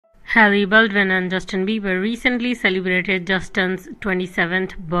Hailey Baldwin and Justin Bieber recently celebrated Justin's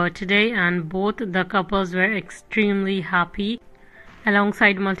 27th birthday, and both the couples were extremely happy.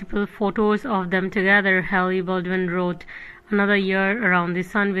 Alongside multiple photos of them together, Hailey Baldwin wrote, "Another year around the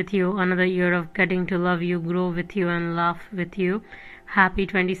sun with you, another year of getting to love you, grow with you, and laugh with you. Happy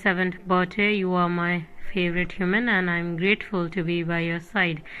 27th birthday. You are my favorite human, and I'm grateful to be by your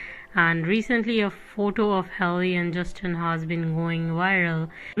side." And recently a photo of Hailey and Justin has been going viral.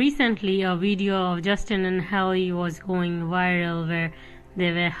 Recently a video of Justin and Hailey was going viral where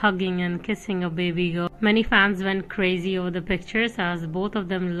they were hugging and kissing a baby girl. Many fans went crazy over the pictures as both of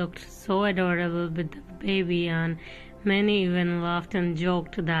them looked so adorable with the baby, and many even laughed and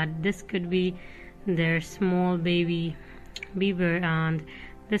joked that this could be their small baby Bieber and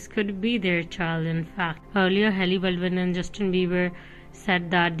this could be their child in fact. Earlier, Hailey Baldwin and Justin Bieber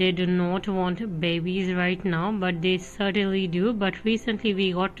said that they do not want babies right now, but they certainly do. But recently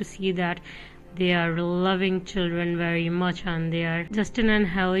we got to see that they are loving children very much, and Justin and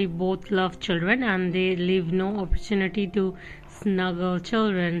Hailey both love children, and they leave no opportunity to snuggle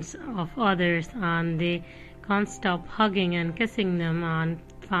children of others, and they can't stop hugging and kissing them. And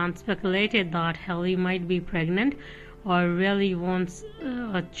fans speculated that Hailey might be pregnant or really wants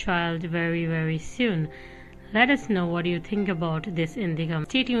a child very soon. Let us know what you think about this in the comments.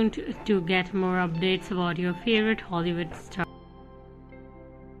 Stay tuned to get more updates about your favorite Hollywood stars.